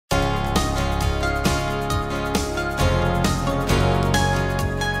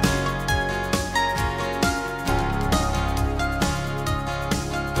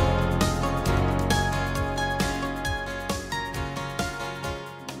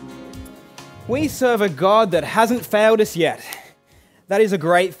We serve a God that hasn't failed us yet. That is a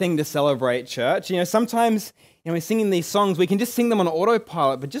great thing to celebrate, church. Sometimes we're singing these songs, we can just sing them on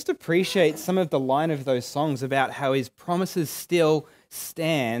autopilot, but just appreciate some of the line of those songs about how his promises still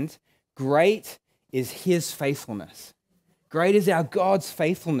stand. Great is his faithfulness. Great is our God's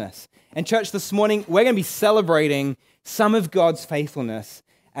faithfulness. And church, this morning, we're going to be celebrating some of God's faithfulness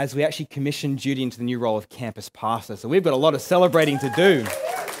as we actually commission Judy into the new role of campus pastor. So we've got a lot of celebrating to do.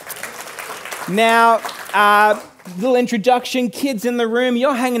 Now, little introduction, kids in the room,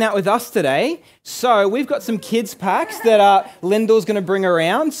 you're hanging out with us today. So we've got some kids packs that Lyndall's going to bring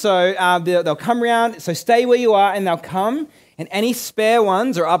around. So they'll come around, so stay where you are and they'll come. And any spare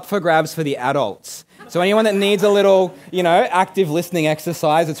ones are up for grabs for the adults. So anyone that needs a little, active listening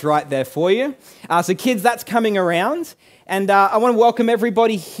exercise, it's right there for you. So kids, that's coming around. And I want to welcome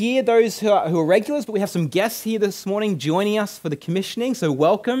everybody here, those who are regulars, but we have some guests here this morning joining us for the commissioning. So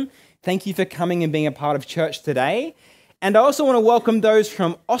welcome. Thank you for coming and being a part of church today. And I also want to welcome those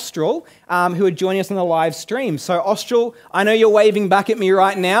from Austral who are joining us on the live stream. So Austral, I know you're waving back at me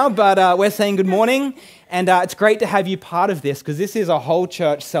right now, but we're saying good morning. And it's great to have you part of this because this is a whole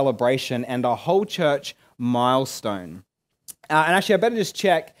church celebration and a whole church milestone. And actually, I better just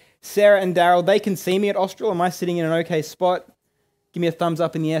check. Sarah and Daryl, they can see me at Austral. Am I sitting in an okay spot? Give me a thumbs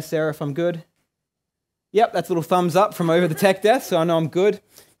up in the air, Sarah, if I'm good. Yep, that's a little thumbs up from over the tech desk, so I know I'm good.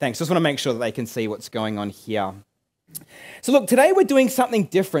 Thanks. Just want to make sure that they can see what's going on here. So look, today we're doing something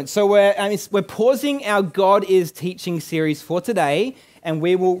different. So we're pausing our God is Teaching series for today, and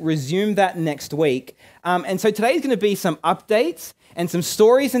we will resume that next week. And so today is going to be some updates and some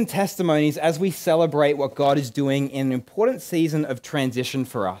stories and testimonies as we celebrate what God is doing in an important season of transition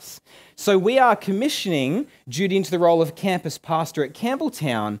for us. So we are commissioning Judy into the role of campus pastor at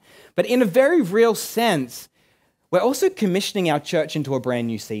Campbelltown, but in a very real sense, we're also commissioning our church into a brand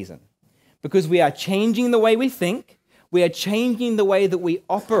new season because we are changing the way we think, we are changing the way that we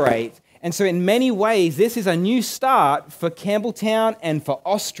operate, and so in many ways, this is a new start for Campbelltown and for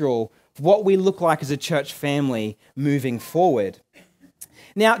Austral, for what we look like as a church family moving forward.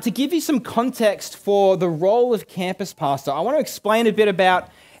 Now, to give you some context for the role of campus pastor, I want to explain a bit about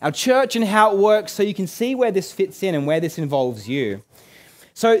our church and how it works so you can see where this fits in and where this involves you.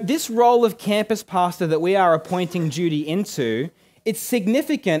 So this role of campus pastor that we are appointing Judy into, it's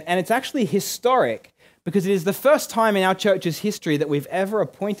significant and it's actually historic because it is the first time in our church's history that we've ever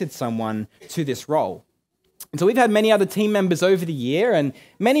appointed someone to this role. And so we've had many other team members over the year and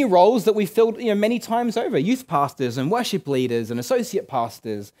many roles that we filled many times over, youth pastors and worship leaders and associate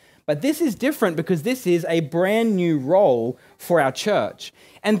pastors. But this is different because this is a brand new role for our church.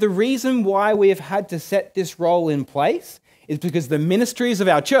 And the reason why we have had to set this role in place is because the ministries of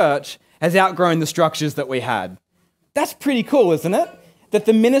our church has outgrown the structures that we had. That's pretty cool, isn't it? That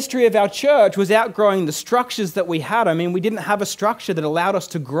the ministry of our church was outgrowing the structures that we had. I mean, we didn't have a structure that allowed us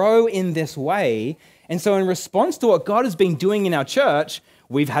to grow in this way. And so in response to what God has been doing in our church,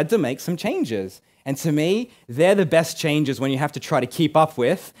 we've had to make some changes. And to me, they're the best changes when you have to try to keep up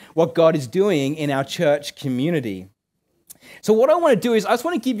with what God is doing in our church community. So what I want to do is I just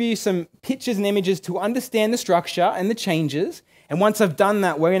want to give you some pictures and images to understand the structure and the changes. And once I've done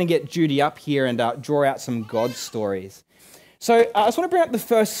that, we're going to get Judy up here and draw out some God stories. So I just want to bring up the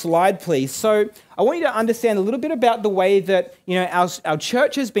first slide, please. So I want you to understand a little bit about the way that our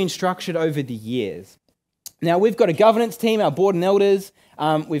church has been structured over the years. Now, we've got a governance team, our board and elders.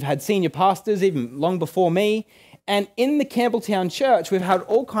 We've had senior pastors even long before me. And in the Campbelltown Church, we've had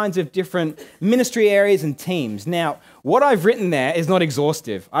all kinds of different ministry areas and teams. Now, what I've written there is not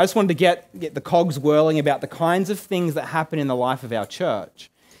exhaustive. I just wanted to get the cogs whirling about the kinds of things that happen in the life of our church.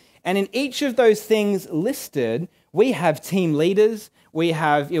 And in each of those things listed, we have team leaders. We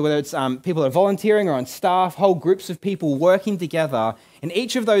have, whether it's people that are volunteering or on staff, whole groups of people working together in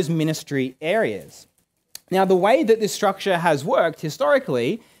each of those ministry areas. Now, the way that this structure has worked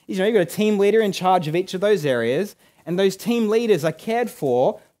historically is, you've got a team leader in charge of each of those areas, and those team leaders are cared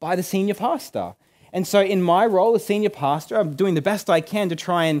for by the senior pastor. And so in my role as senior pastor, I'm doing the best I can to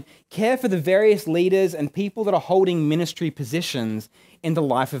try and care for the various leaders and people that are holding ministry positions in the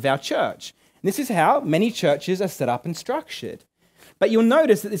life of our church. And this is how many churches are set up and structured. But you'll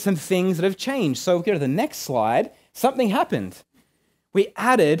notice that there's some things that have changed. So we'll go to the next slide. Something happened. We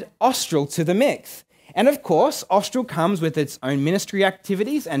added Austral to the mix. And of course, Austral comes with its own ministry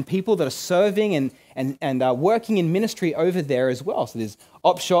activities and people that are serving and working in ministry over there as well. So there's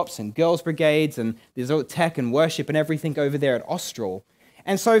op shops and girls' brigades, and there's all tech and worship and everything over there at Austral.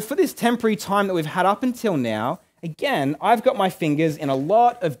 And so for this temporary time that we've had up until now, again, I've got my fingers in a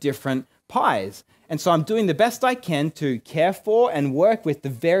lot of different pies. And so I'm doing the best I can to care for and work with the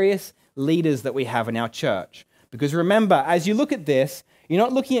various leaders that we have in our church. Because remember, as you look at this, you're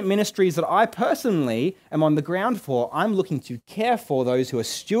not looking at ministries that I personally am on the ground for. I'm looking to care for those who are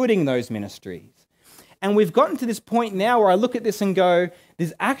stewarding those ministries. And we've gotten to this point now where I look at this and go,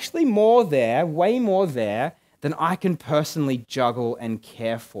 there's actually more there, way more there, than I can personally juggle and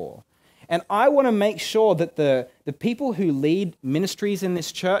care for. And I want to make sure that the people who lead ministries in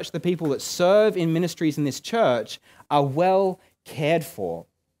this church, the people that serve in ministries in this church, are well cared for.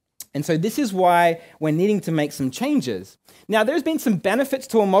 And so this is why we're needing to make some changes. Now, there's been some benefits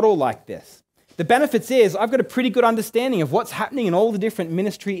to a model like this. The benefits is I've got a pretty good understanding of what's happening in all the different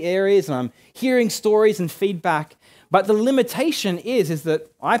ministry areas, and I'm hearing stories and feedback. But the limitation is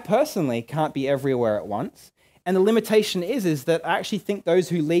that I personally can't be everywhere at once. And the limitation is that I actually think those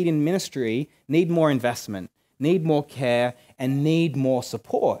who lead in ministry need more investment, need more care, and need more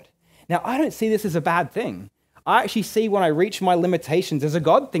support. Now, I don't see this as a bad thing. I actually see when I reach my limitations as a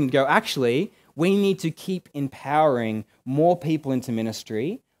God thing to go, actually, we need to keep empowering more people into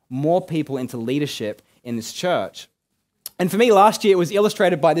ministry, more people into leadership in this church. And for me, last year, it was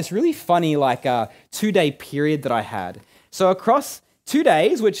illustrated by this really funny, 2-day period that I had. So across 2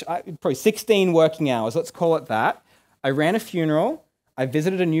 days, which probably 16 working hours, let's call it that, I ran a funeral, I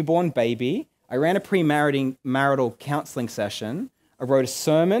visited a newborn baby, I ran a premarital counseling session, I wrote a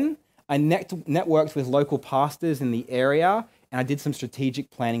sermon, I networked with local pastors in the area, and I did some strategic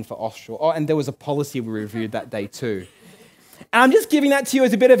planning for offshore. Oh, and there was a policy we reviewed that day too. And I'm just giving that to you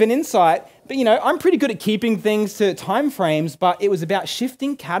as a bit of an insight, but I'm pretty good at keeping things to timeframes, but it was about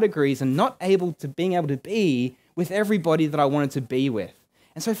shifting categories and not being able to be with everybody that I wanted to be with.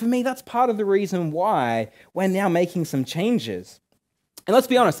 And so for me, that's part of the reason why we're now making some changes. And let's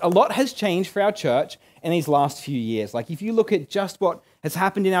be honest, a lot has changed for our church in these last few years. Like if you look at just what has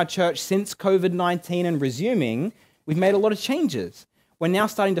happened in our church since COVID-19 and resuming, we've made a lot of changes. We're now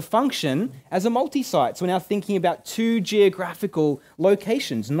starting to function as a multi-site. So we're now thinking about 2 geographical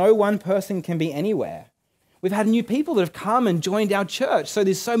locations. No one person can be anywhere. We've had new people that have come and joined our church. So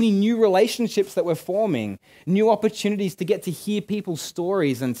there's so many new relationships that we're forming, new opportunities to get to hear people's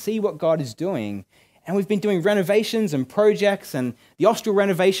stories and see what God is doing. And we've been doing renovations and projects, and the Austral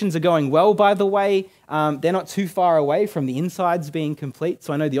renovations are going well, by the way. They're not too far away from the insides being complete.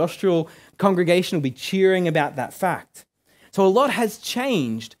 So I know the Austral congregation will be cheering about that fact. So a lot has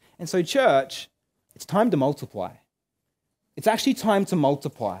changed. And so church, it's time to multiply. It's actually time to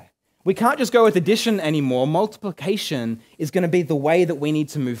multiply. We can't just go with addition anymore. Multiplication is going to be the way that we need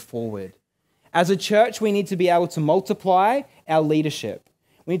to move forward. As a church, we need to be able to multiply our leadership.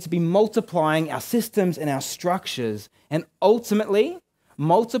 We need to be multiplying our systems and our structures, and ultimately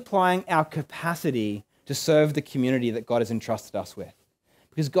multiplying our capacity to serve the community that God has entrusted us with.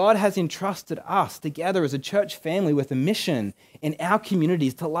 Because God has entrusted us together as a church family with a mission in our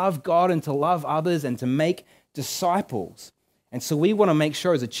communities to love God and to love others and to make disciples. And so we want to make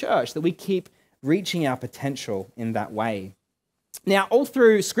sure as a church that we keep reaching our potential in that way. Now, all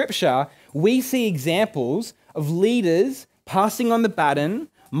through Scripture, we see examples of leaders passing on the baton,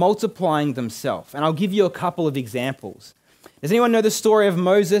 multiplying themselves. And I'll give you a couple of examples. Does anyone know the story of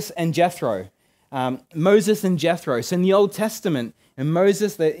Moses and Jethro? Moses and Jethro. So in the Old Testament, and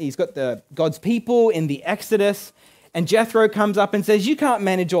Moses, he's got God's people in the Exodus, and Jethro comes up and says, you can't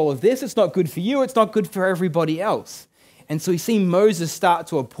manage all of this. It's not good for you. It's not good for everybody else. And so we see Moses start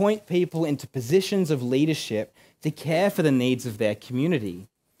to appoint people into positions of leadership to care for the needs of their community.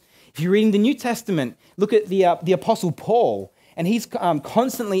 If you're reading the New Testament, look at the Apostle Paul, and he's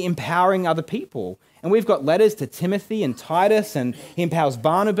constantly empowering other people. And we've got letters to Timothy and Titus, and he empowers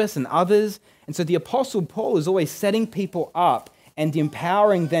Barnabas and others. And so the Apostle Paul is always setting people up and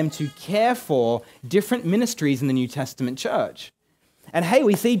empowering them to care for different ministries in the New Testament church. And hey,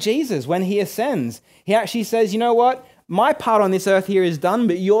 we see Jesus when he ascends. He actually says, you know what? My part on this earth here is done,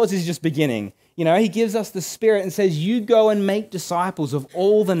 but yours is just beginning. He gives us the Spirit and says, you go and make disciples of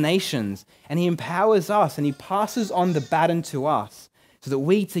all the nations. And he empowers us and he passes on the baton to us so that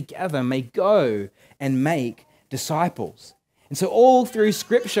we together may go and make disciples. And so all through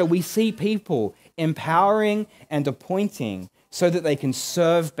Scripture, we see people empowering and appointing so that they can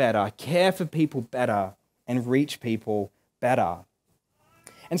serve better, care for people better, and reach people better.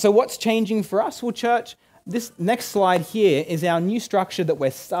 And so what's changing for us? Well, church, this next slide here is our new structure that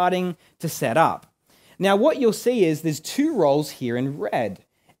we're starting to set up. Now, what you'll see is there's 2 roles here in red.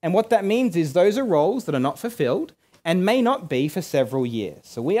 And what that means is those are roles that are not fulfilled and may not be for several years.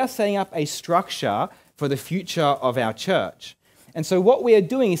 So we are setting up a structure for the future of our church. And so what we are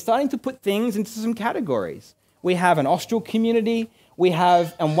doing is starting to put things into some categories. We have an Austral community. We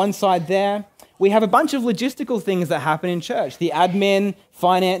have on one side there, we have a bunch of logistical things that happen in church. The admin,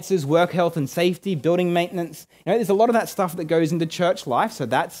 finances, work health and safety, building maintenance. There's a lot of that stuff that goes into church life, so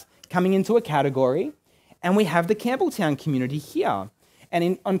that's coming into a category. And we have the Campbelltown community here.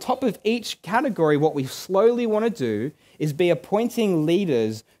 And on top of each category, what we slowly want to do is be appointing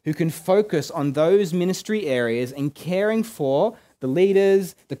leaders who can focus on those ministry areas and caring for the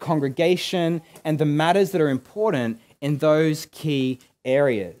leaders, the congregation, and the matters that are important in those key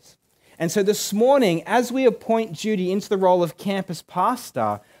areas. And so this morning, as we appoint Judy into the role of campus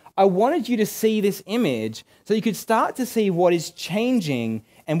pastor, I wanted you to see this image so you could start to see what is changing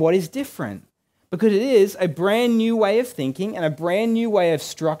and what is different. Because it is a brand new way of thinking and a brand new way of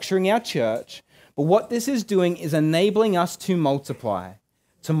structuring our church. But what this is doing is enabling us to multiply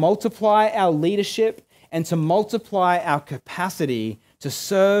our leadership and to multiply our capacity to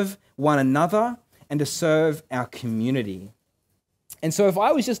serve one another and to serve our community. And so if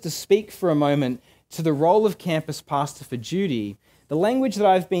I was just to speak for a moment to the role of campus pastor for Judy, the language that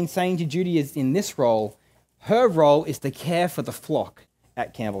I've been saying to Judy is in this role, her role is to care for the flock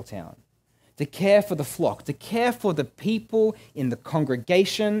at Campbelltown. To care for the flock, to care for the people in the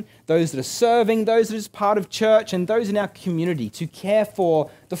congregation, those that are serving, those that are part of church, and those in our community, to care for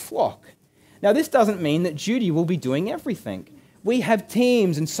the flock. Now, this doesn't mean that Judy will be doing everything. We have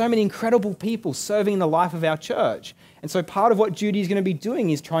teams and so many incredible people serving in the life of our church. And so part of what Judy is going to be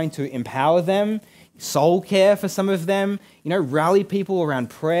doing is trying to empower them, soul care for some of them, rally people around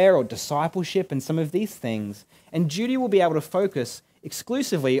prayer or discipleship and some of these things. And Judy will be able to focus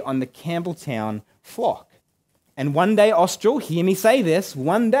exclusively on the Campbelltown flock. And one day, Austral, hear me say this,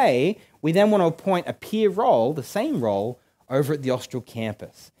 one day we then want to appoint a peer role, the same role, over at the Austral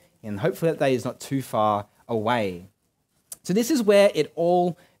campus. And hopefully that day is not too far away. So this is where it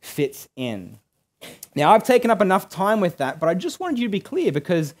all fits in. Now, I've taken up enough time with that, but I just wanted you to be clear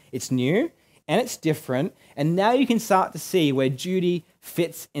because it's new and it's different, and now you can start to see where Judy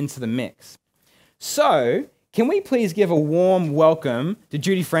fits into the mix. So, can we please give a warm welcome to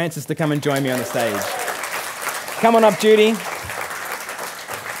Judy Francis to come and join me on the stage? Come on up, Judy.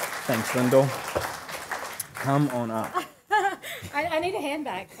 Thanks, Lyndall. Come on up. I need a hand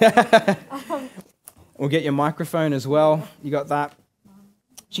back. We'll get your microphone as well. You got that?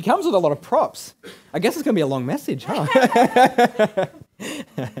 She comes with a lot of props. I guess it's going to be a long message, huh?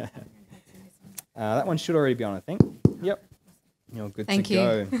 That one should already be on, I think. Yep. You're good to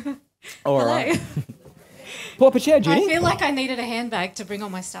go. All right. Pull up a chair, Judy. I feel like I needed a handbag to bring all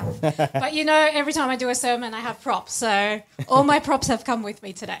my stuff. But every time I do a sermon, I have props. So all my props have come with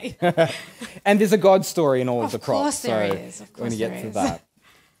me today. And there's a God story in all of the props. Of course there is. We're going to get to that.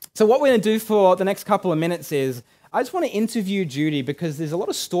 So what we're going to do for the next couple of minutes is I just want to interview Judy because there's a lot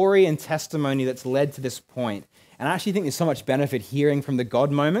of story and testimony that's led to this point. And I actually think there's so much benefit hearing from the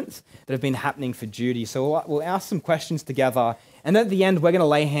God moments that have been happening for Judy. So we'll ask some questions together. And then at the end, we're going to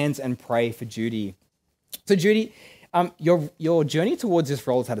lay hands and pray for Judy. So Judy, your journey towards this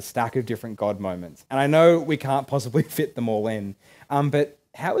role has had a stack of different God moments. And I know we can't possibly fit them all in. But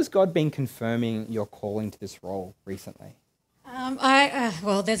how has God been confirming your calling to this role recently?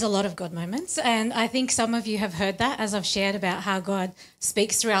 Well, there's a lot of God moments, and I think some of you have heard that as I've shared about how God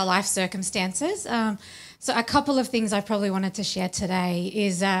speaks through our life circumstances. So a couple of things I probably wanted to share today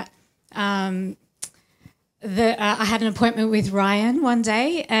is that I had an appointment with Ryan one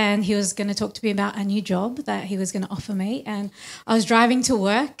day, and he was going to talk to me about a new job that he was going to offer me. And I was driving to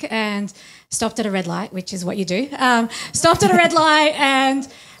work and stopped at a red light, which is what you do. Stopped at a red light, and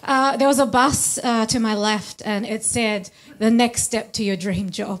there was a bus to my left, and it said, "The next step to your dream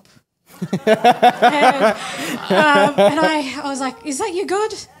job." And I was like, "Is that you,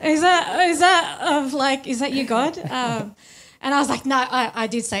 God? Is that you, God?" And I was like, "No." I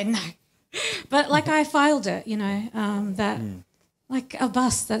did say no. But I filed it, like a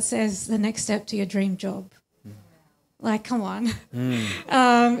bus that says the next step to your dream job. Come on.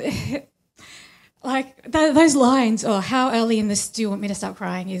 Those lines, or how early in this do you want me to start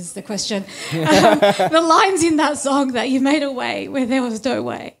crying is the question. The lines in that song that you made a way where there was no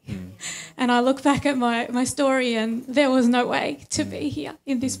way. And I look back at my story and there was no way to be here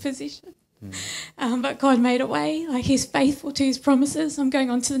in this position. But God made a way. He's faithful to his promises. I'm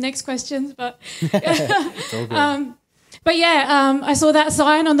going on to the next questions, but I saw that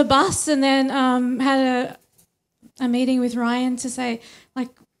sign on the bus, and then had a meeting with Ryan to say,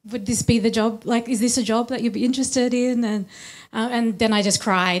 would this be the job? Is this a job that you'd be interested in? And then I just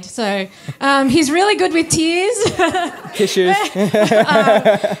cried. So he's really good with tears. Tissues.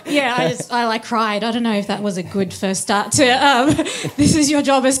 I cried. I don't know if that was a good first start to this is your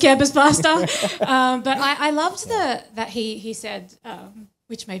job as campus pastor. But I loved that he said,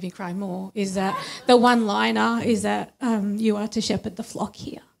 which made me cry more, is that the one-liner is that you are to shepherd the flock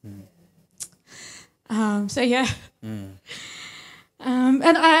here. So, yeah.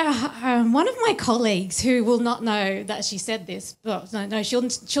 And one of my colleagues who will not know that she said this, well, no,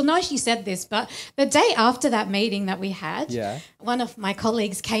 she'll know she said this, but the day after that meeting that we had, one of my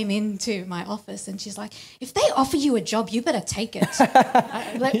colleagues came into my office and she's like, if they offer you a job, you better take it.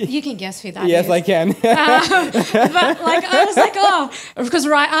 You can guess who that is. Yes, I can. But like I was like, oh, because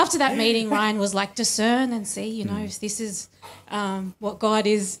right after that meeting, Ryan was like, discern and see, you know, if this is what God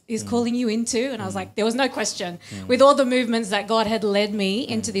is calling you into. And I was like, there was no question. With all the movements that God had led me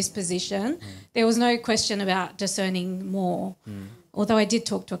into this position, there was no question about discerning more. Although I did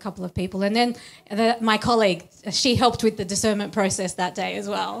talk to a couple of people. And then my colleague, she helped with the discernment process that day as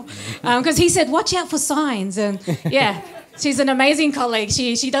well. Because he said, watch out for signs. And yeah, she's an amazing colleague.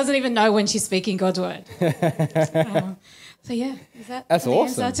 She doesn't even know when she's speaking God's word. So yeah, that's the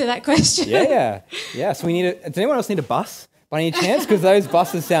awesome answer to that question? Yeah. So does anyone else need a bus by any chance? Because those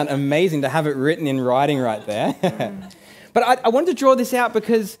buses sound amazing to have it written in writing right there. But I wanted to draw this out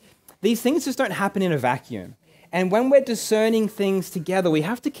because these things just don't happen in a vacuum. And when we're discerning things together, we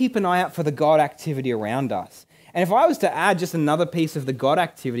have to keep an eye out for the God activity around us. And if I was to add just another piece of the God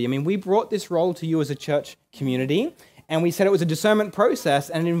activity, I mean, we brought this role to you as a church community, and we said it was a discernment process,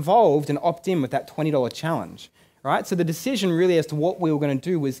 and it involved an opt-in with that $20 challenge. Right? So the decision really as to what we were going to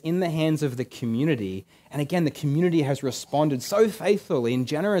do was in the hands of the community. And again, the community has responded so faithfully and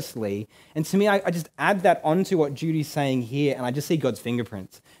generously. And to me, I just add that onto what Judy's saying here, and I just see God's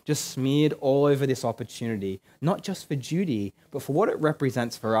fingerprints just smeared all over this opportunity, not just for Judy, but for what it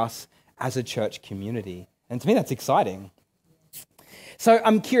represents for us as a church community. And to me, that's exciting. So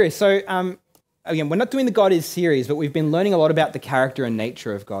I'm curious. So again, we're not doing the God Is series, but we've been learning a lot about the character and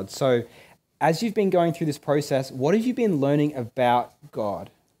nature of God. So as you've been going through this process, what have you been learning about God?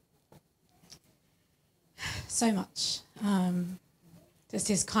 So much. Just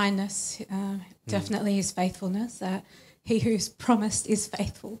his kindness, definitely his faithfulness, that he who's promised is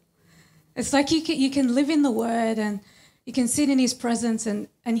faithful. It's like you can live in the word and you can sit in his presence and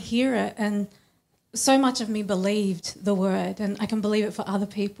hear it, and so much of me believed the word, and I can believe it for other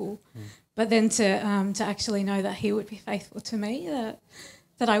people. But then to actually know that he would be faithful to me,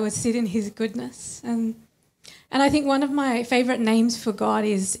 that I would sit in his goodness. And I think one of my favourite names for God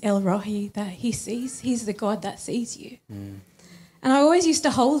is El Rohi, that he sees. He's the God that sees you. And I always used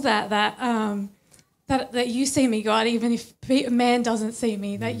to hold that you see me, God, even if man doesn't see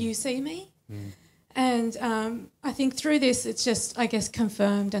me, that you see me. And I think through this, it's just, I guess,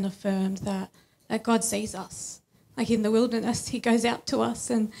 confirmed and affirmed that God sees us. Like in the wilderness, he goes out to us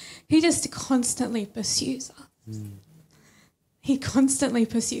and he just constantly pursues us. He constantly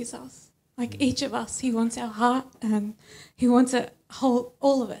pursues us. Like each of us, he wants our heart and he wants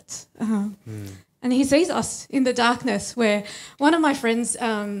all of it. And he sees us in the darkness, where one of my friends,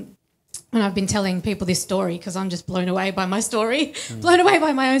 and I've been telling people this story because I'm just blown away by my story, blown away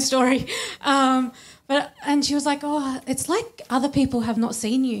by my own story. And she was like, oh, it's like other people have not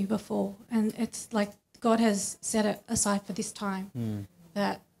seen you before. And it's like God has set it aside for this time,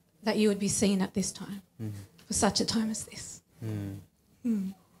 that you would be seen at this time, for such a time as this.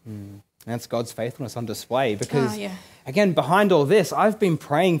 That's God's faithfulness on display, because again, behind all this, I've been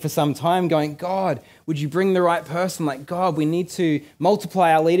praying for some time going, God, would you bring the right person? Like, God, we need to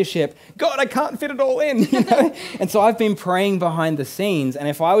multiply our leadership. God, I can't fit it all in. You know? And so I've been praying behind the scenes. And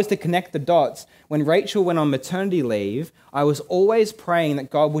if I was to connect the dots, when Rachel went on maternity leave, I was always praying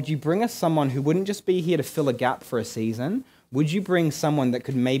that, God, would you bring us someone who wouldn't just be here to fill a gap for a season? Would you bring someone that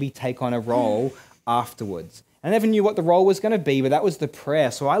could maybe take on a role afterwards? I never knew what the role was going to be, but that was the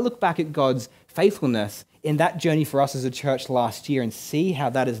prayer. So I look back at God's faithfulness in that journey for us as a church last year and see how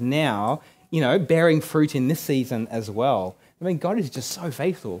that is now, bearing fruit in this season as well. I mean, God is just so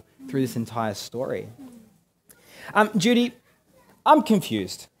faithful through this entire story. Judy, I'm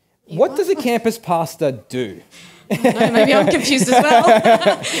confused. What does a campus pastor do? No, maybe I'm confused as well.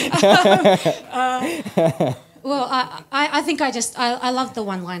 Well, I think I love the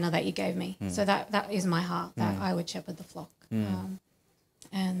one-liner that you gave me. So that is my heart, that I would shepherd the flock.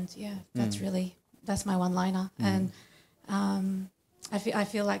 And yeah, that's my one-liner. And I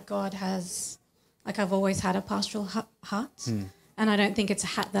feel like God has, like I've always had a pastoral heart. And I don't think it's a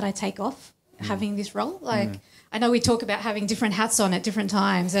hat that I take off having this role. Like I know we talk about having different hats on at different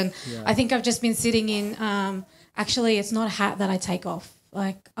times. And I think I've just been sitting in, actually it's not a hat that I take off.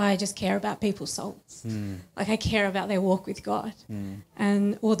 Like I just care about people's souls. Like I care about their walk with God,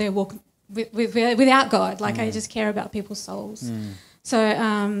 or their walk without God. Like I just care about people's souls.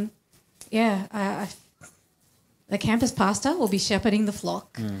 So the campus pastor will be shepherding the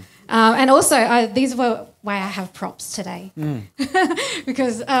flock. And also, these were why I have props today.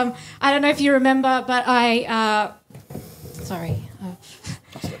 Because I don't know if you remember, but I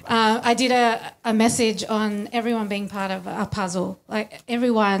did a message on everyone being part of a puzzle, like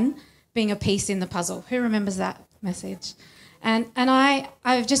everyone being a piece in the puzzle. Who remembers that message? And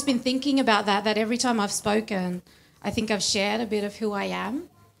I've just been thinking about that every time I've spoken, I think I've shared a bit of who I am.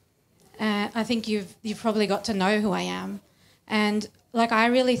 I think you've probably got to know who I am. And like I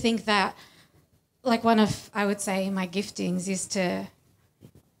really think that like one of, I would say, my giftings is to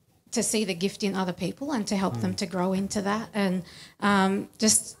see the gift in other people and to help them to grow into that. And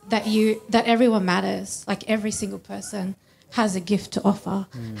just that everyone matters, like every single person has a gift to offer,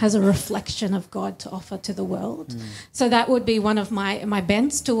 has a reflection of God to offer to the world. So that would be one of my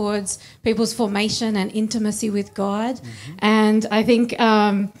bents towards people's formation and intimacy with God. And I think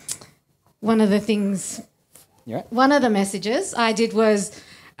one of the messages I did was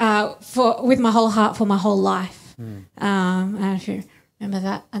with my whole heart for my whole life. I don't know if you remember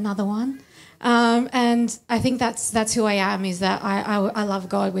that, another one. And I think that's who I am, is that I love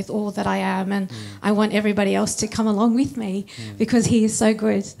God with all that I am, and I want everybody else to come along with me because he is so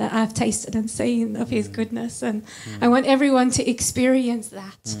good, that I've tasted and seen of his goodness, and I want everyone to experience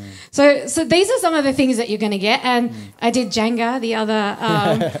that. So these are some of the things that you're going to get, and I did Jenga the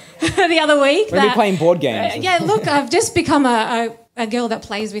other the other week. We're going to be playing board games. Yeah, look, I've just become a girl that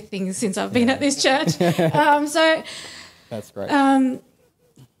plays with things since I've been at this church. So that's great.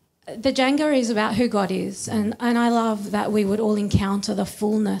 The Jenga is about who God is, and I love that we would all encounter the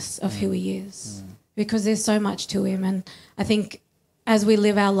fullness of who he is, because there's so much to him. And I think as we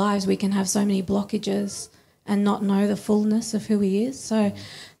live our lives, we can have so many blockages and not know the fullness of who he is. So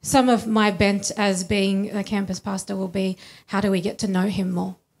some of my bent as being a campus pastor will be, how do we get to know him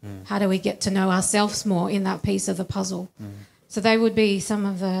more? How do we get to know ourselves more in that piece of the puzzle? So they would be some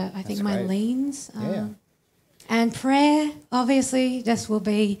of the, I think, my leans. And prayer, obviously, just will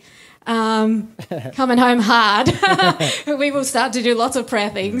be coming home hard. We will start to do lots of prayer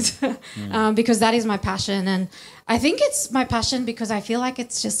things because that is my passion. And I think it's my passion because I feel like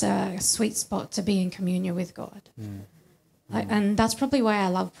it's just a sweet spot to be in communion with God. And that's probably why I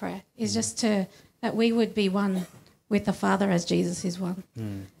love prayer, is just that we would be one with the Father as Jesus is one,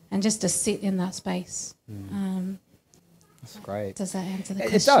 and just to sit in that space. That's great. Does that answer the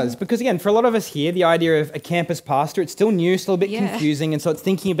question? It does, because again, for a lot of us here, the idea of a campus pastor, it's still new, still a bit confusing, and so it's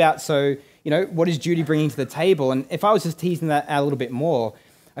thinking about, what is Judy bringing to the table? And if I was just teasing that out a little bit more,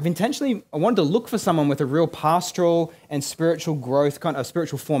 I wanted to look for someone with a real pastoral and spiritual growth, kind of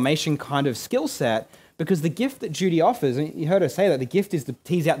spiritual formation kind of skill set, because the gift that Judy offers, and you heard her say that, the gift is to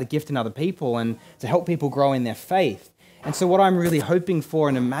tease out the gift in other people and to help people grow in their faith. And so what I'm really hoping for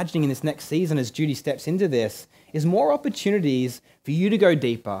and imagining in this next season as Judy steps into this is more opportunities for you to go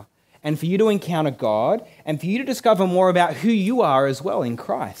deeper and for you to encounter God and for you to discover more about who you are as well in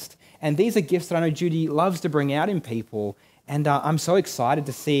Christ. And these are gifts that I know Judy loves to bring out in people. And I'm so excited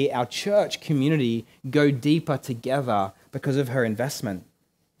to see our church community go deeper together because of her investment.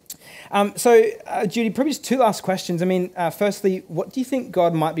 Judy, probably just two last questions. Firstly, what do you think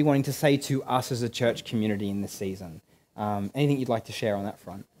God might be wanting to say to us as a church community in this season? Anything you'd like to share on that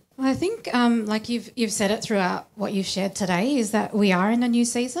front? Well, I think, like you've said it throughout what you've shared today, is that we are in a new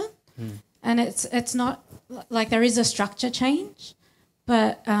season, and it's not like there is a structure change,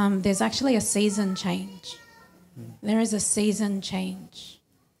 but there's actually a season change. There is a season change.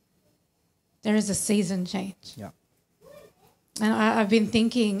 There is a season change. Yeah. And I've been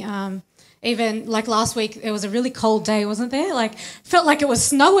thinking, even like last week, it was a really cold day, wasn't there? Like, felt like it was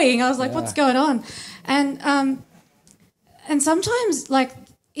snowing. I was like, what's going on? And sometimes, like,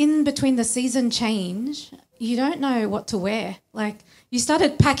 in between the season change, you don't know what to wear. Like, you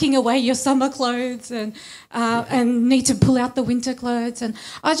started packing away your summer clothes and need to pull out the winter clothes. And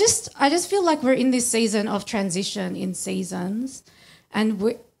I just feel like we're in this season of transition in seasons, and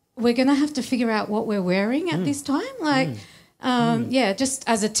we're going to have to figure out what we're wearing at this time. Like, just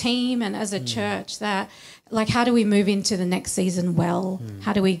as a team and as a church, that, like, how do we move into the next season well?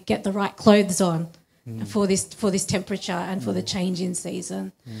 How do we get the right clothes on for this temperature and for the change in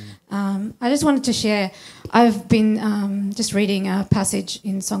season? I just wanted to share, I've been just reading a passage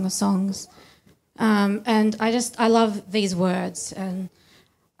in Song of Songs, and I love these words, and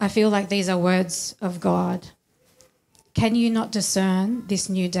I feel like these are words of God. Can you not discern this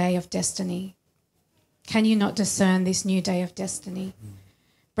new day of destiny? Can you not discern this new day of destiny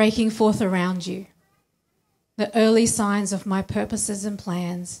breaking forth around you? The early signs of my purposes and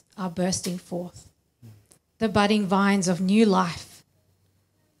plans are bursting forth. The budding vines of new life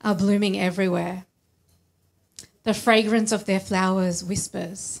are blooming everywhere. The fragrance of their flowers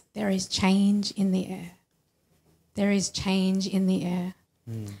whispers, there is change in the air. There is change in the air.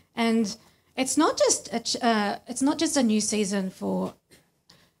 And it's not just a new season for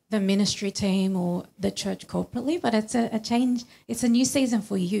the ministry team or the church corporately, but it's a change. It's a new season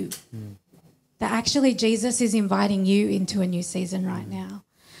for you. That actually Jesus is inviting you into a new season right now.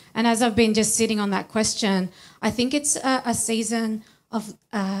 And as I've been just sitting on that question, I think it's a season of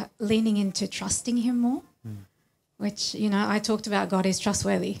leaning into trusting him more, which, I talked about God is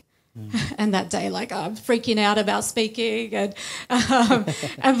trustworthy. And that day, I'm freaking out about speaking, but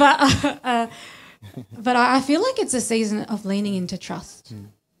I feel like it's a season of leaning into trust,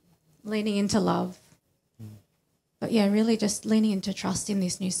 leaning into love. But yeah, really just leaning into trust in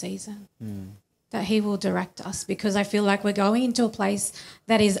this new season, that he will direct us, because I feel like we're going into a place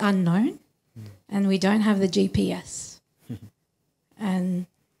that is unknown and we don't have the GPS.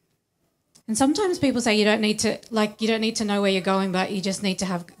 And sometimes people say you don't need to know where you're going, but you just need to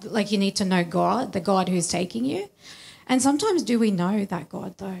have, you need to know God, the God who's taking you. And sometimes do we know that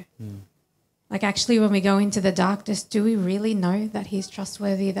God though? Actually when we go into the darkness, do we really know that he's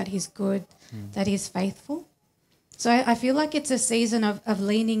trustworthy, that he's good, that he's faithful? So I feel like it's a season of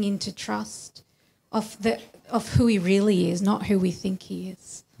leaning into trust of who he really is, not who we think he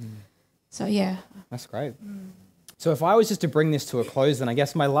is. So yeah. That's great. So if I was just to bring this to a close, then I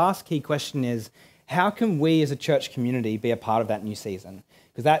guess my last key question is, how can we as a church community be a part of that new season?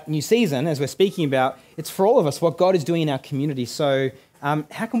 Because that new season, as we're speaking about, it's for all of us, what God is doing in our community. So how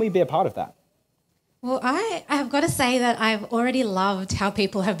can we be a part of that? Well, I have got to say that I've already loved how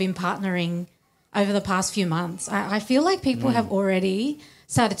people have been partnering over the past few months. I feel like people have already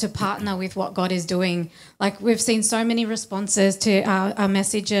started to partner with what God is doing. We've seen so many responses to our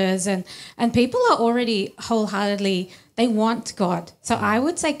messages, and people are already wholeheartedly, they want God. So I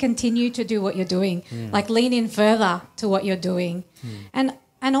would say continue to do what you're doing, lean in further to what you're doing. And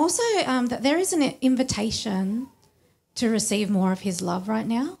also that there is an invitation to receive more of his love right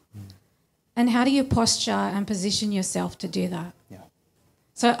now. And how do you posture and position yourself to do that? Yeah.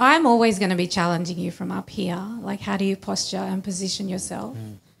 So I'm always going to be challenging you from up here. How do you posture and position yourself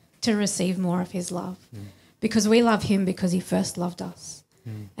to receive more of his love? Because we love him because he first loved us.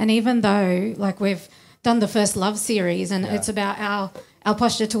 And even though, we've done the first love series and it's about our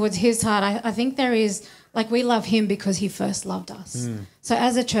posture towards his heart, I think there is, we love him because he first loved us. So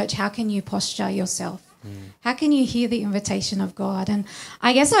as a church, how can you posture yourself? How can you hear the invitation of God? And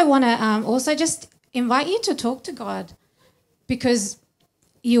I guess I want to also just invite you to talk to God, because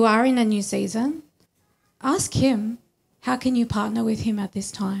you are in a new season. Ask him, how can you partner with him at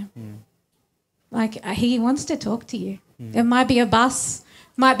this time? He wants to talk to you. It might be a bus,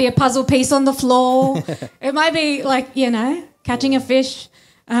 might be a puzzle piece on the floor. It might be catching a fish.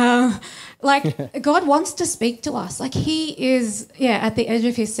 God wants to speak to us. He is, at the edge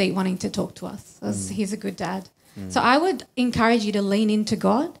of his seat wanting to talk to us, because he's a good dad. So I would encourage you to lean into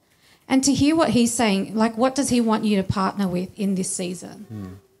God and to hear what he's saying. What does he want you to partner with in this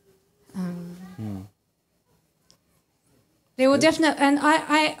season? There will definitely, and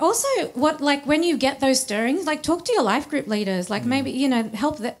I also, when you get those stirrings, talk to your life group leaders, maybe,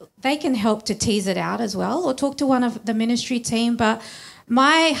 help they can help to tease it out as well, or talk to one of the ministry team. But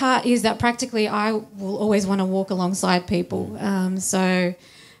my heart is that practically I will always want to walk alongside people. I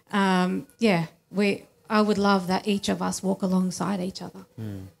would love that each of us walk alongside each other,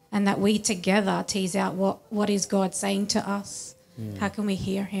 and that we together tease out what is God saying to us. How can we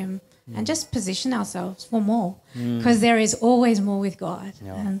hear him? And just position ourselves for more, because there is always more with God,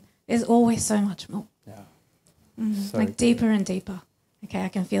 and there's always so much more. So deeper and deeper. Okay, I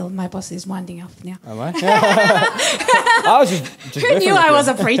can feel my boss is winding up now. Am I? I was just Who knew I was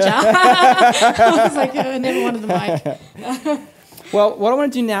a preacher? I was I never wanted the mic. Well, what I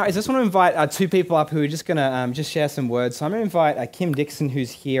want to do now is I just want to invite two people up who are just going to just share some words. So I'm going to invite Kim Dixon,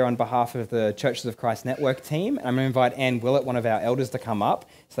 who's here on behalf of the Churches of Christ Network team. And I'm going to invite Ann Willett, one of our elders, to come up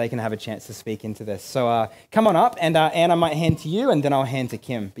so they can have a chance to speak into this. So come on up, and Ann, I might hand to you, and then I'll hand to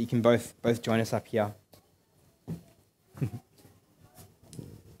Kim. But you can both join us up here.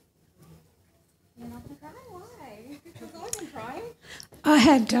 You're not going to cry? Why? Because I've been crying. I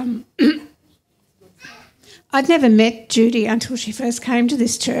had... I'd never met Judy until she first came to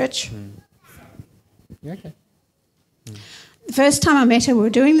this church. Okay. The first time I met her, we were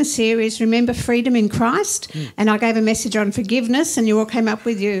doing the series, Remember Freedom in Christ, and I gave a message on forgiveness, and you all came up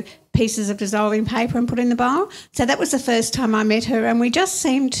with your pieces of dissolving paper and put in the bowl. So that was the first time I met her, and we just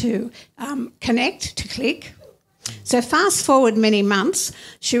seemed to connect, to click. So fast forward many months,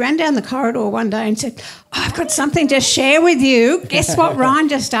 she ran down the corridor one day and said, I've got something to share with you. Guess what Ryan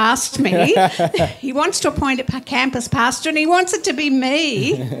just asked me? He wants to appoint a campus pastor and he wants it to be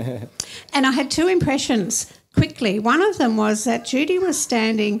me. And I had two impressions quickly. One of them was that Judy was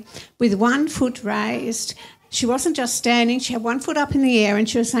standing with one foot raised. She wasn't just standing, she had one foot up in the air and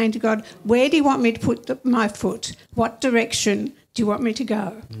she was saying to God, where do you want me to put my foot? What direction do you want me to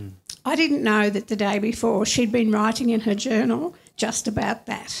go? I didn't know that the day before she'd been writing in her journal just about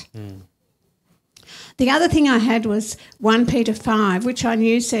that. The other thing I had was 1 Peter 5, which I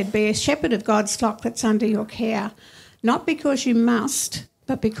knew said, be a shepherd of God's flock that's under your care, not because you must,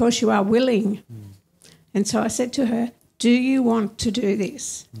 but because you are willing. And so I said to her, do you want to do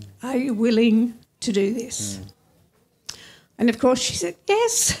this? Are you willing to do this? And of course she said,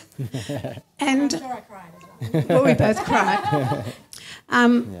 yes. And I'm sure I cried as well. well, we both cried.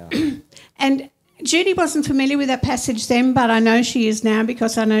 And Judy wasn't familiar with that passage then, but I know she is now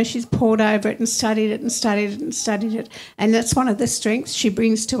because I know she's pored over it and studied it and studied it and studied it. And that's one of the strengths she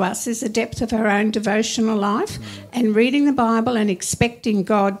brings to us is the depth of her own devotional life and reading the Bible and expecting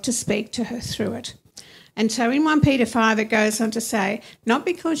God to speak to her through it. And so in 1 Peter 5 it goes on to say, not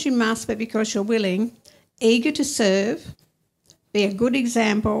because you must, but because you're willing, eager to serve, be a good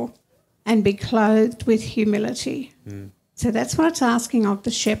example, and be clothed with humility. So that's what it's asking of the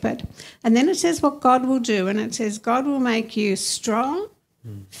shepherd. And then it says what God will do, and it says God will make you strong,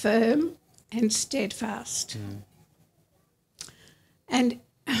 firm, and steadfast. And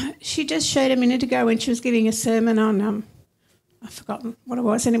she just shared a minute ago when she was giving a sermon on, I've forgotten what it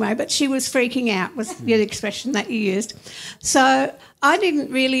was anyway, but she was freaking out, was the expression that you used. So I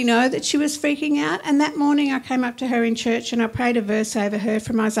didn't really know that she was freaking out, and that morning I came up to her in church and I prayed a verse over her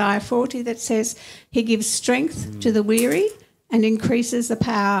from Isaiah 40 that says, he gives strength to the weary and increases the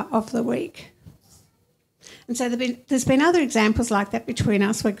power of the weak. And so there's been other examples like that between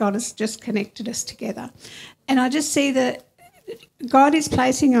us where God has just connected us together. And I just see that God is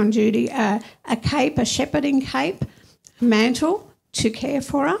placing on Judy a cape, a shepherding cape, mantle to care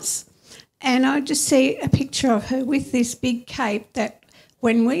for us. And I just see a picture of her with this big cape that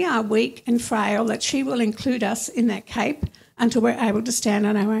when we are weak and frail, that she will include us in that cape until we're able to stand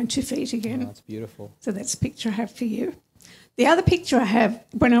on our own 2 feet again. Oh, that's beautiful. So that's the picture I have for you. The other picture I have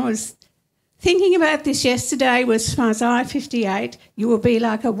when I was thinking about this yesterday was from Isaiah 58, you will be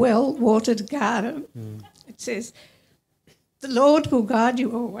like a well-watered garden. It says, the Lord will guard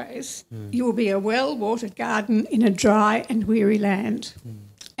you always. You will be a well-watered garden in a dry and weary land.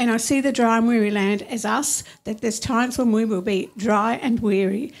 And I see the dry and weary land as us, that there's times when we will be dry and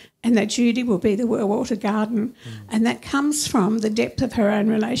weary and that Judy will be the well-watered garden. And that comes from the depth of her own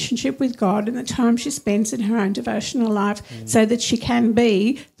relationship with God and the time she spends in her own devotional life so that she can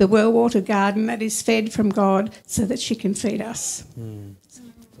be the well-watered garden that is fed from God so that she can feed us.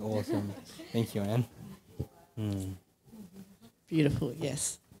 Awesome. Thank you, Anne. Beautiful,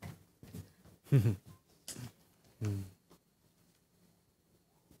 yes.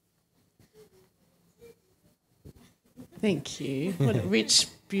 Thank you. What rich,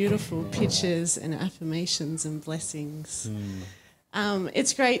 beautiful pictures and affirmations and blessings.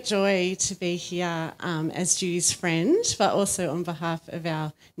 It's great joy to be here as Judy's friend, but also on behalf of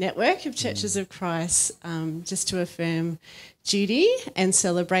our network of Churches of Christ, just to affirm Judy and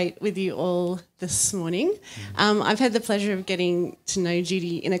celebrate with you all this morning. I've had the pleasure of getting to know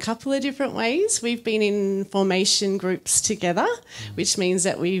Judy in a couple of different ways. We've been in formation groups together, which means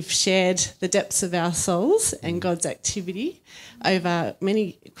that we've shared the depths of our souls and God's activity over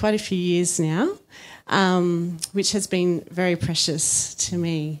quite a few years now, which has been very precious to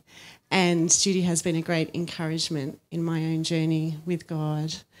me. And Judy has been a great encouragement in my own journey with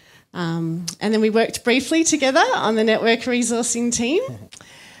God. And then we worked briefly together on the network resourcing team.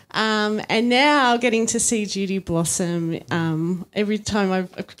 And now getting to see Judy blossom, every time I've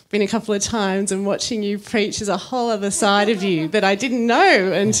been a couple of times and watching you preach is a whole other side of you that I didn't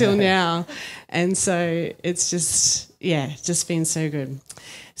know until now. And so it's just been so good.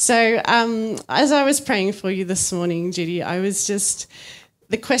 So as I was praying for you this morning, Judy,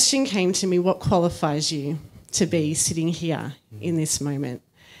 the question came to me, what qualifies you to be sitting here in this moment?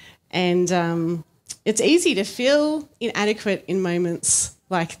 And it's easy to feel inadequate in moments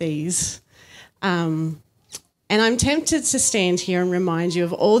like these. And I'm tempted to stand here and remind you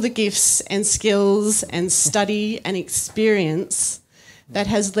of all the gifts and skills and study and experience that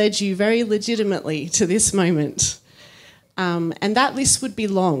has led you very legitimately to this moment. And that list would be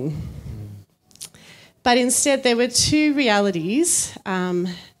long. But instead there were two realities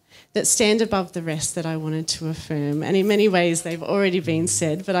that stand above the rest that I wanted to affirm. And in many ways they've already been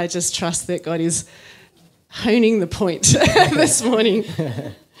said, but I just trust that God is honing the point this morning.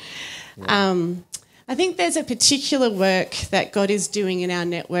 I think there's a particular work that God is doing in our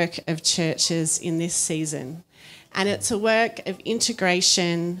network of churches in this season. And it's a work of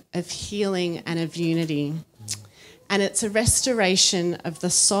integration, of healing and of unity. And it's a restoration of the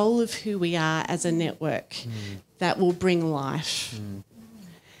soul of who we are as a network that will bring life.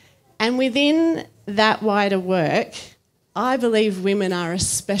 And within that wider work, I believe women are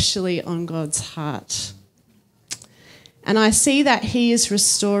especially on God's heart. And I see that He is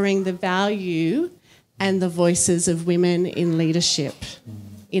restoring the value and the voices of women in leadership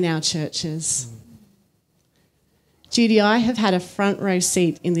in our churches. Judy, I have had a front row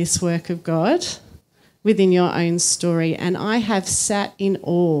seat in this work of God within your own story, and I have sat in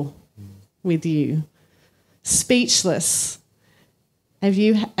awe with you, speechless,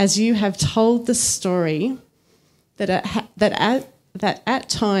 as you have told the story that at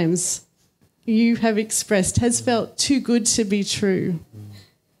times you have expressed has felt too good to be true,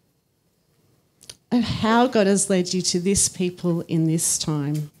 of how God has led you to this people in this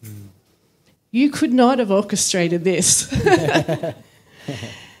time. You could not have orchestrated this.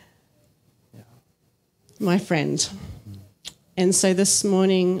 My friend. And so this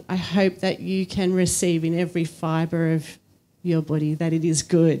morning, I hope that you can receive in every fibre of your body that it is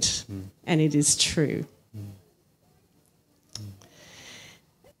good and it is true.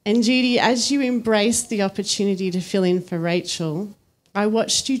 And Judy, as you embraced the opportunity to fill in for Rachel, I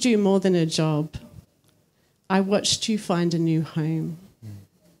watched you do more than a job. I watched you find a new home.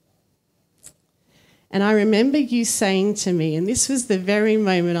 And I remember you saying to me, and this was the very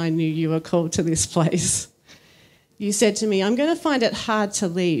moment I knew you were called to this place, you said to me, I'm going to find it hard to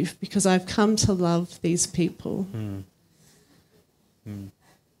leave because I've come to love these people.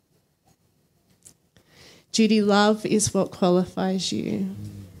 Judy, love is what qualifies you.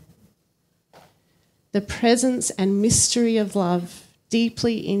 The presence and mystery of love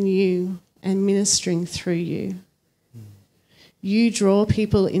deeply in you and ministering through you. You draw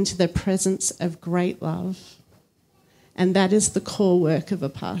people into the presence of great love, and that is the core work of a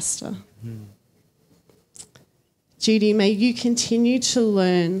pastor. Judy, may you continue to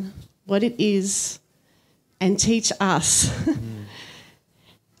learn what it is and teach us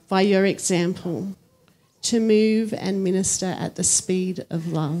by your example to move and minister at the speed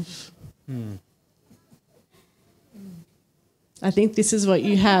of love. I think this is what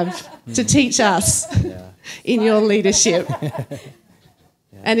you have to teach us in your leadership.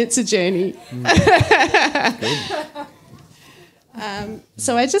 And it's a journey.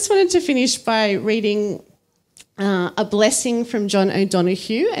 So I just wanted to finish by reading a blessing from John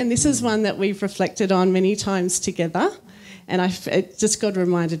O'Donoghue, and this is one that we've reflected on many times together, and God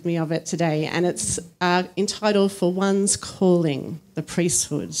reminded me of it today, and it's entitled For One's Calling, the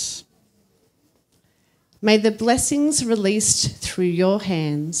Priesthood. May the blessings released through your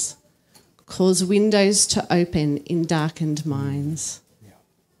hands cause windows to open in darkened minds.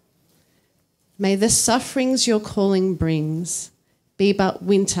 May the sufferings your calling brings be but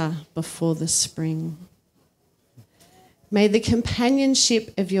winter before the spring. May the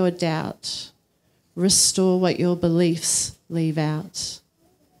companionship of your doubt restore what your beliefs leave out.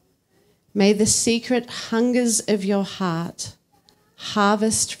 May the secret hungers of your heart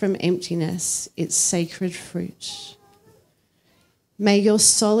harvest from emptiness its sacred fruit. May your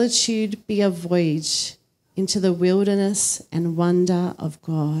solitude be a voyage into the wilderness and wonder of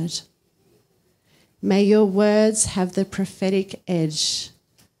God. May your words have the prophetic edge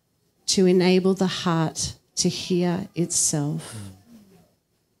to enable the heart to hear itself.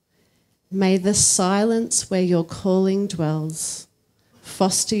 May the silence where your calling dwells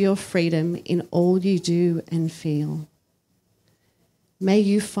foster your freedom in all you do and feel. May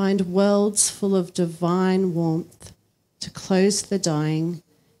you find worlds full of divine warmth to close the dying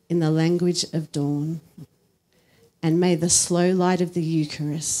in the language of dawn. And may the slow light of the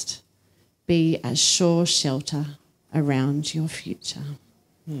Eucharist be a sure shelter around your future.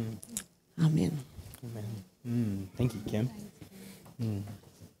 Amen. Thank you, Kim.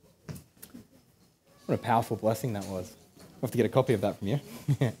 What a powerful blessing that was. I'll have to get a copy of that from you.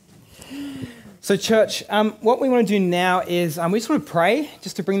 So, church, what we want to do now is we just want to pray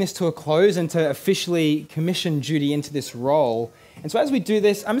just to bring this to a close and to officially commission Judy into this role. And so as we do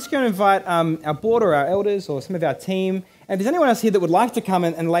this, I'm just going to invite our board or our elders or some of our team. And if there's anyone else here that would like to come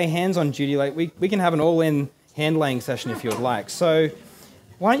and lay hands on Judy, like we can have an all-in hand-laying session if you would like. So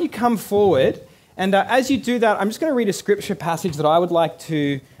why don't you come forward? And as you do that, I'm just going to read a scripture passage that I would like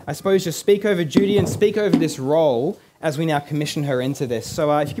to, I suppose, just speak over Judy and speak over this role as we now commission her into this.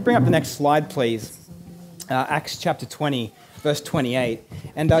 So if you could bring up the next slide, please. Acts chapter 20. verse 28.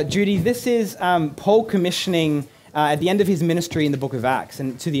 And Judy, this is Paul commissioning at the end of his ministry in the book of Acts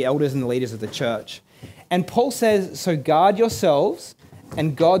and to the elders and the leaders of the church. And Paul says, so guard yourselves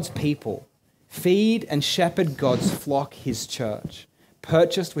and God's people. Feed and shepherd God's flock, his church,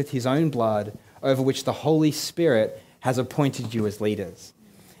 purchased with his own blood, over which the Holy Spirit has appointed you as leaders.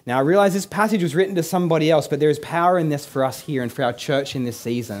 Now, I realize this passage was written to somebody else, but there is power in this for us here and for our church in this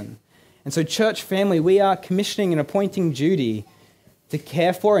season. And so, church family, we are commissioning and appointing Judy to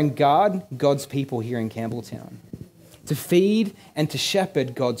care for and guard God's people here in Campbelltown, to feed and to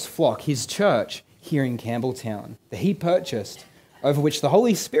shepherd God's flock, his church here in Campbelltown, that he purchased, over which the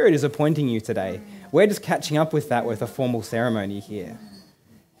Holy Spirit is appointing you today. We're just catching up with that with a formal ceremony here.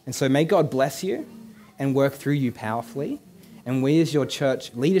 And so may God bless you and work through you powerfully. And we as your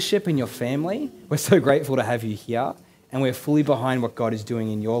church leadership and your family, we're so grateful to have you here, and we're fully behind what God is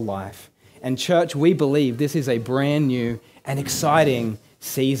doing in your life. And church, we believe this is a brand new and exciting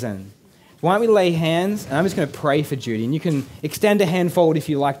season. Why don't we lay hands, and I'm just going to pray for Judy, and you can extend a hand forward if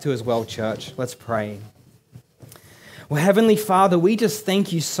you like to as well, church. Let's pray. Well, Heavenly Father, we just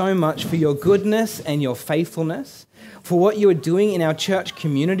thank you so much for your goodness and your faithfulness, for what you are doing in our church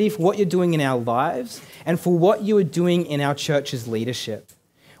community, for what you're doing in our lives, and for what you are doing in our church's leadership.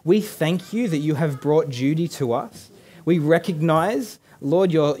 We thank you that you have brought Judy to us. We recognize,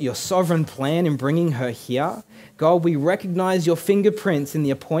 Lord, your sovereign plan in bringing her here. God, we recognize your fingerprints in the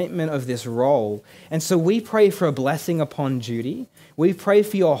appointment of this role. And so we pray for a blessing upon Judy. We pray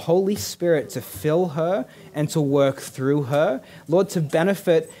for your Holy Spirit to fill her and to work through her, Lord, to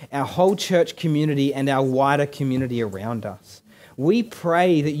benefit our whole church community and our wider community around us. We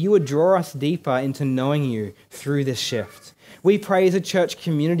pray that you would draw us deeper into knowing you through this shift. We pray as a church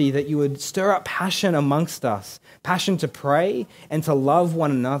community that you would stir up passion amongst us, passion to pray and to love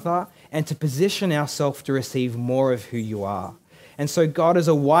one another and to position ourselves to receive more of who you are. And so, God, as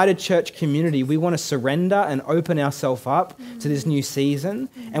a wider church community, we want to surrender and open ourselves up to this new season.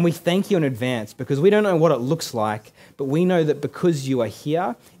 And we thank you in advance because we don't know what it looks like, but we know that because you are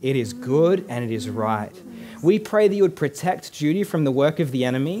here, it is good and it is right. We pray that you would protect Judy from the work of the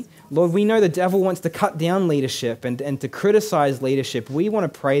enemy. Lord, we know the devil wants to cut down leadership and to criticize leadership. We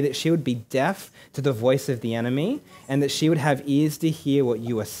want to pray that she would be deaf to the voice of the enemy and that she would have ears to hear what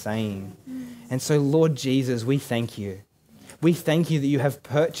you are saying. And so, Lord Jesus, we thank you. We thank you that you have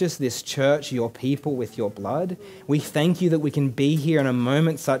purchased this church, your people, with your blood. We thank you that we can be here in a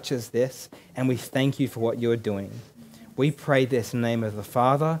moment such as this, and we thank you for what you are doing. We pray this in the name of the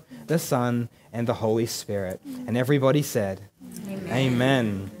Father, the Son, and the Holy Spirit. And everybody said, Amen.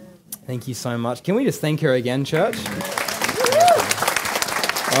 Amen. Thank you so much. Can we just thank her again, church?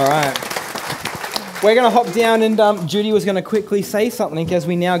 All right. We're going to hop down, and Judy was going to quickly say something as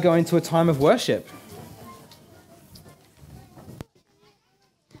we now go into a time of worship.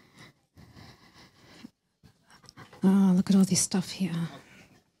 Oh, look at all this stuff here.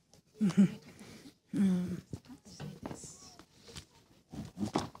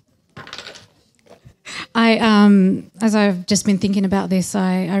 As I've just been thinking about this,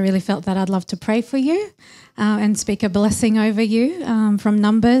 I really felt that I'd love to pray for you and speak a blessing over you from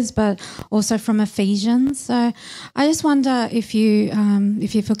Numbers, but also from Ephesians. So I just wonder if you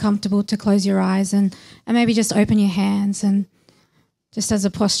feel comfortable to close your eyes and maybe just open your hands and just as a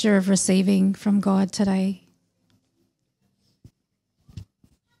posture of receiving from God today.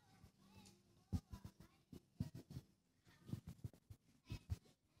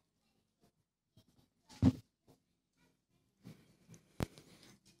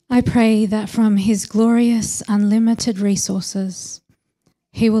 I pray that from his glorious, unlimited resources,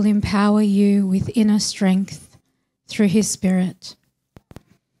 he will empower you with inner strength through his Spirit.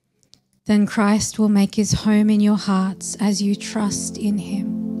 Then Christ will make his home in your hearts as you trust in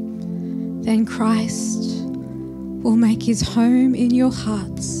him. Then Christ will make his home in your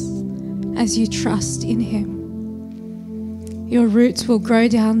hearts as you trust in him. Your roots will grow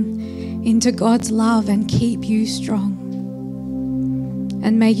down into God's love and keep you strong.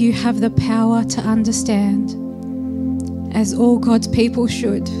 And may you have the power to understand, as all God's people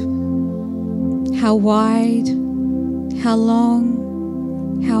should, how wide, how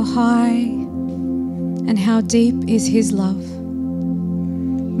long, how high, and how deep is his love.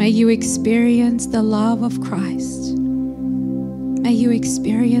 May you experience the love of Christ. May you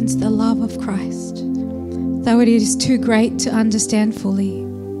experience the love of Christ, though it is too great to understand fully.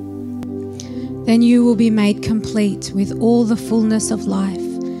 Then you will be made complete with all the fullness of life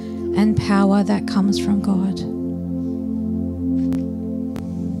and power that comes from God.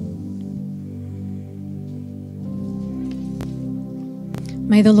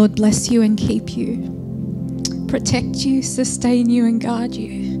 May the Lord bless you and keep you. protect you, sustain you, and guard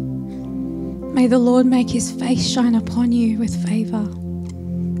you. May the Lord make his face shine upon you with favor.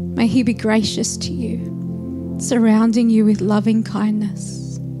 May he be gracious to you, surrounding you with loving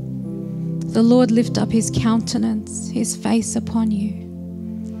kindness. The Lord lift up his countenance, his face upon you,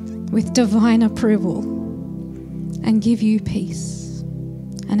 with divine approval, and give you peace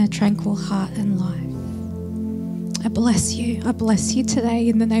and a tranquil heart and life. I bless you. I bless you today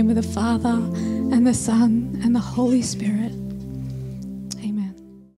in the name of the Father and the Son and the Holy Spirit.